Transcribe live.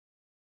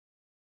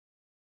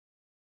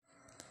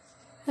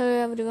Hello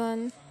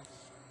everyone,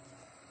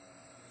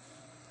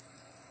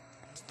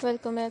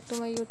 welcome back to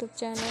my YouTube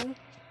channel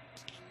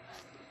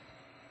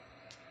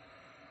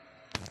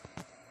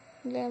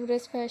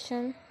Glamorous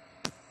Fashion.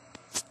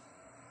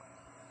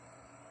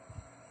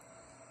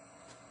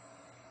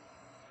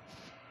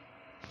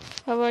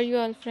 How are you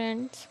all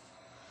friends?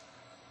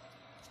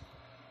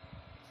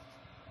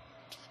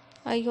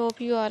 I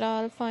hope you are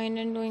all fine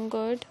and doing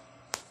good.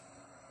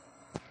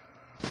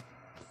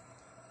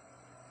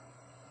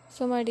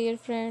 So my dear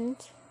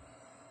friends,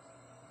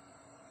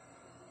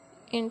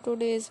 in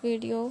today's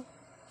video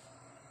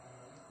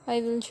I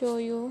will show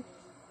you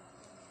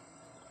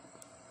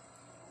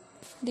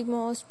the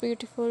most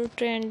beautiful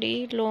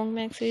trendy long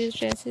maxi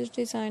dresses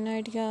design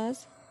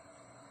ideas.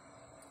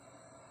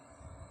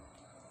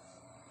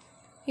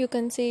 You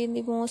can see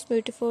the most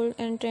beautiful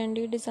and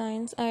trendy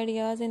designs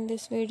ideas in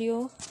this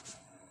video.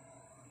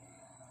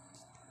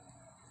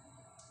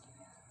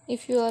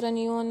 If you are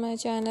new on my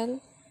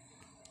channel,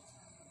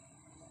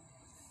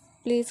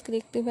 please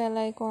click the bell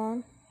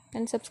icon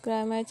and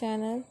subscribe my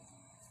channel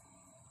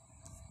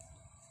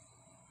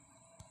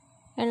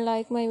and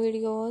like my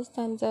videos.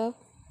 Thumbs up.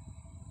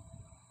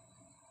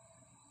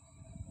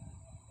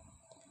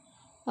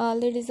 All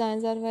the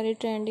designs are very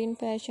trendy in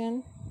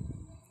fashion.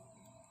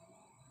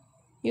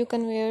 You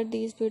can wear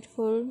these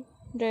beautiful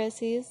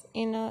dresses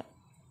in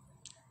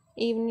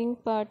evening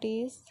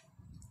parties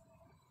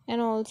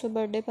and also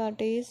birthday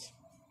parties.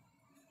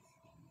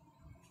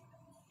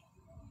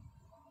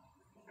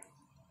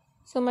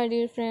 So my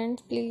dear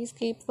friends, please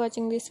keep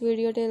watching this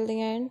video till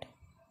the end.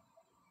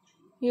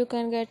 You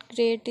can get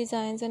great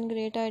designs and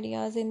great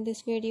ideas in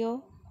this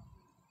video.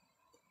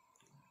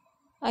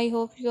 I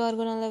hope you are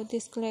gonna love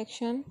this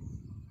collection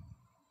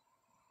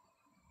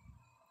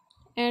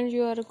and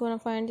you are gonna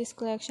find this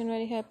collection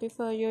very happy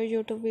for your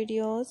YouTube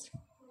videos.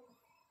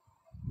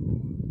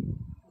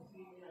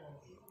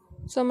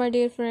 So my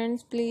dear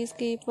friends, please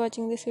keep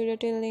watching this video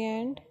till the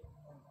end.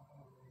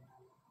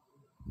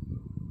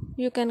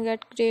 You can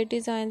get great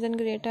designs and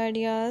great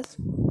ideas.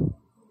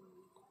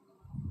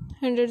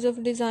 Hundreds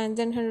of designs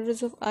and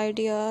hundreds of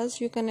ideas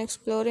you can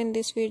explore in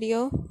this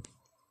video.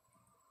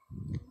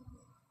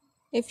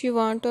 If you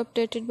want to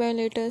update it by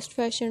latest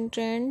fashion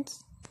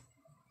trends,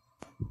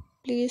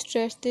 please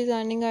trash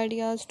designing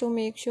ideas to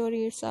make sure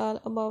it's all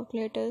about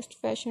latest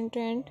fashion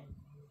trend.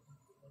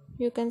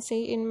 You can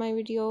see in my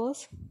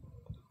videos.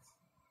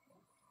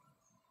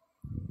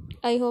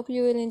 I hope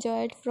you will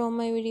enjoy it from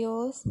my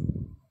videos.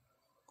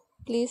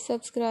 Please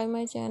subscribe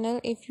my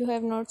channel. If you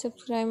have not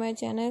subscribed my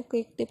channel,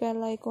 click the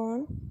bell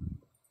icon.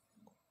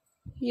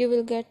 You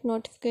will get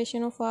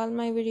notification of all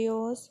my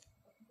videos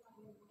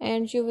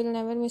and you will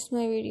never miss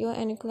my video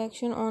any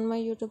collection on my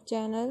YouTube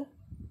channel.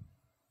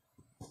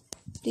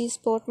 Please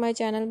support my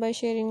channel by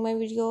sharing my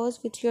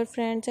videos with your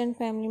friends and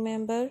family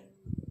member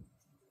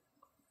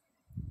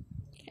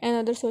and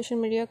other social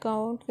media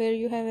account where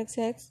you have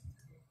access.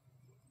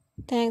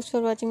 Thanks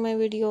for watching my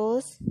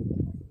videos.